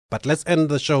But let's end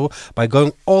the show by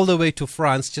going all the way to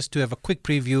France just to have a quick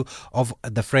preview of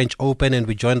the French Open. And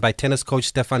we're joined by tennis coach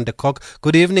Stefan de Kock.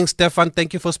 Good evening, Stefan.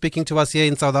 Thank you for speaking to us here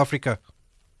in South Africa.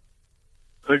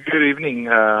 Good evening.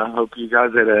 Hope you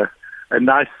guys had a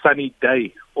nice sunny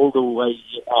day all the way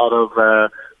out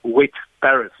of wet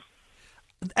Paris.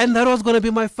 And that was going to be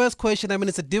my first question. I mean,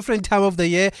 it's a different time of the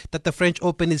year that the French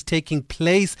Open is taking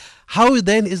place. How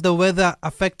then is the weather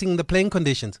affecting the playing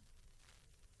conditions?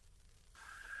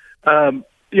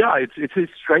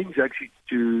 It's strange actually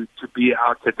to be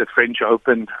out at the French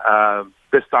Open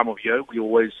this time of year. We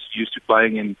always used to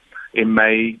playing in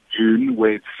May, June,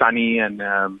 where it's sunny and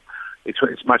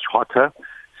it's much hotter.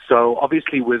 So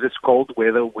obviously with this cold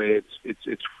weather, where it's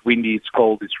windy, it's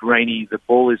cold, it's rainy, the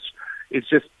ball is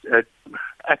just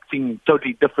acting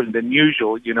totally different than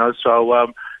usual, you know. So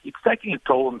it's taking a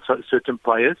toll on certain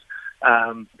players.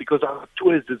 Because our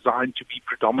tour is designed to be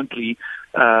predominantly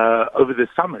over the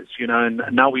summers, you know, and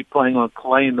now we're playing on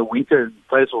clay in the winter and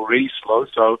players are already slow,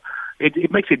 so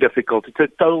it makes it difficult. It's a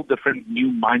total different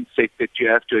new mindset that you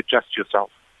have to adjust yourself.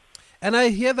 And I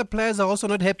hear the players are also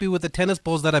not happy with the tennis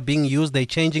balls that are being used. They're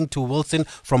changing to Wilson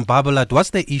from Babolat. What's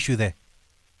the issue there?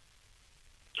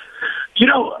 You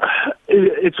know,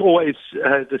 it's always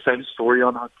the same story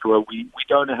on our tour. We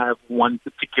don't have one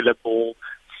particular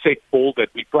set ball that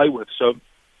we play with. So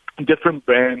different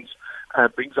brands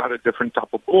brings out a different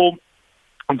type of ball.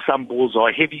 And some balls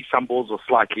are heavy, some balls are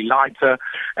slightly lighter.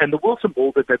 And the Wilson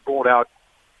ball that they brought out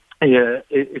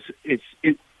is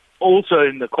also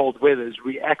in the cold weather is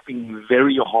reacting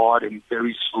very hard and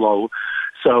very slow.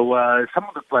 So some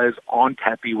of the players aren't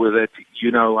happy with it,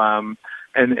 you know,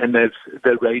 and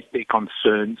they've raised their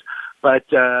concerns. But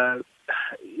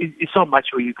it's not much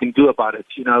what you can do about it.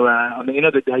 You know, on the end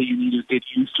of the day, you need to get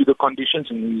used to the conditions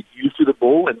and you get used to the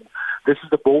ball. And this is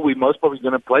the ball we're most probably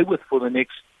going to play with for the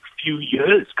next few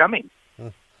years coming.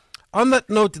 On that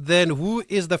note, then, who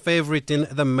is the favorite in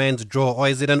the men's draw? Or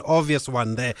is it an obvious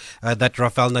one there that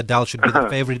Rafael Nadal should be the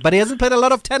favorite? But he hasn't played a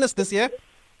lot of tennis this year.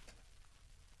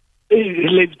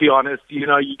 Let's be honest, you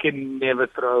know, you can never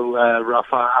throw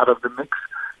Rafa out of the mix.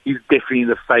 He's definitely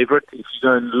the favorite. If you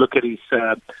go and look at his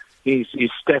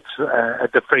stats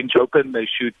at the French Open, they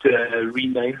should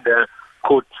rename the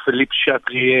Court Philippe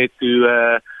Chatrier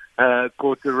to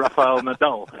Court Rafael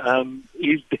Nadal.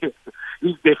 He's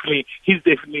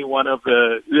definitely one of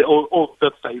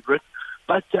the favorites.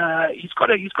 But he's got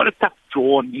a tough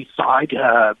draw on his side.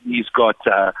 He's got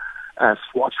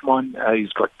Schwartzman.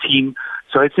 He's got Thiem.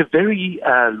 So it's a very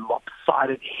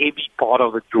lopsided, heavy part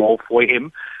of the draw for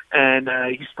him. And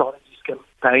he started his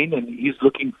campaign, and he's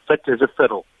looking fit as a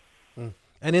fiddle.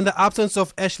 And in the absence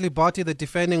of Ashley Barty, the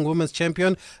defending women's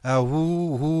champion,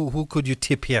 who could you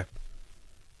tip here?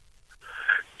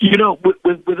 You know,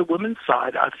 with the women's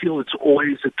side, I feel it's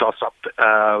always a toss-up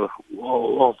of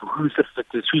who's the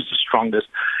fittest, who's the strongest,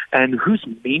 and who's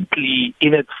mentally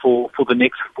in it for the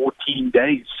next 14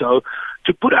 days. So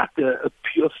to put out a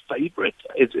pure favorite,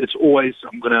 it's always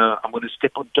I'm gonna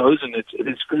step on toes, and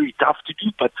it's very tough to do.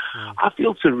 But I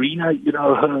feel Serena, you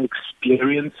know, her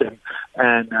experience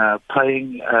and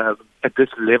playing at this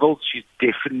level, she's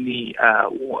definitely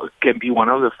can be one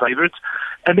of the favorites.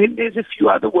 And then there's a few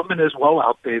other women as well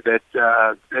out there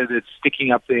that's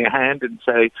sticking up their hand and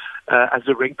say,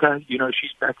 Azarenka, you know, she's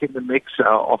back in the mix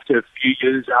after a few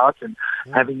years out and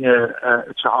having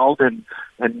a child and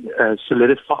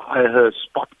solidify her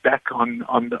spot back on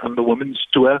the women's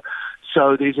tour.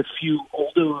 So there's a few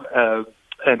older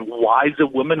and wiser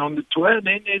women on the tour, and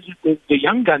then there's the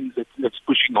young guns that's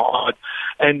pushing hard.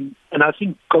 And I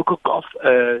think Coco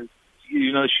Gauff,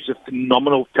 you know, she's a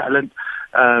phenomenal talent,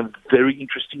 very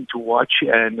interesting to watch,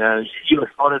 and she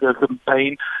started her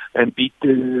campaign and beat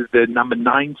the number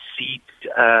 9 seed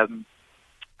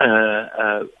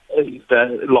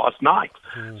last night.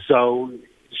 So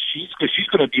she's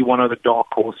going to be one of the dark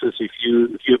horses. If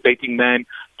you're a betting man,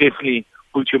 definitely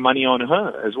put your money on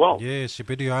her as well. Yes, she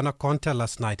beat Johanna Konta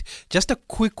last night. Just a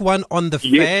quick one on the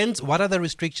fans. What are the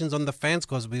restrictions on the fans?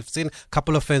 Because we've seen a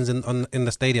couple of fans in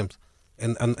the stadiums,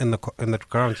 in the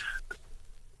grounds.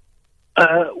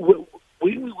 When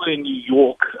we were in New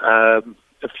York a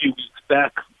few weeks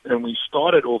back, and we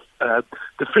started off,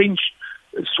 the French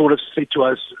sort of said to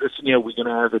us, "Listen, here, we're going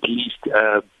to have at least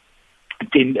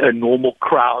 10 normal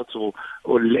crowds, or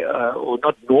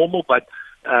not normal, but."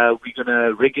 We're going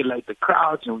to regulate the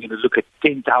crowds, and we're going to look at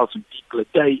 10,000 people a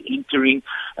day entering.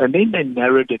 And then they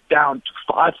narrowed it down to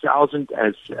 5,000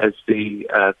 as the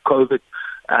COVID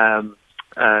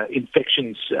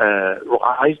infections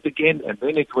rised again. And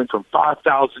then it went from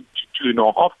 5,000 to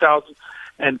 2,500.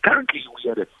 And currently we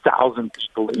had 1,000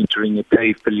 people entering a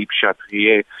day, Philippe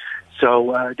Chatrier.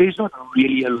 So there's not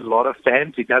really a lot of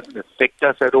fans. It doesn't affect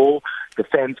us at all. The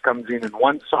fans comes in on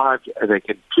one side. They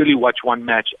can purely watch one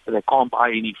match. They can't buy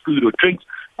any food or drinks,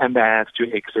 and they have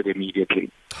to exit immediately.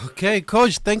 Okay,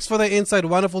 Coach, thanks for the insight.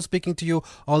 Wonderful speaking to you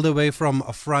all the way from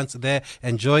France there.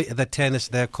 Enjoy the tennis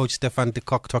there. Coach Stefan de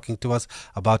Kock talking to us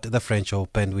about the French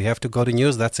Open. We have to go to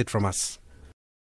news. That's it from us.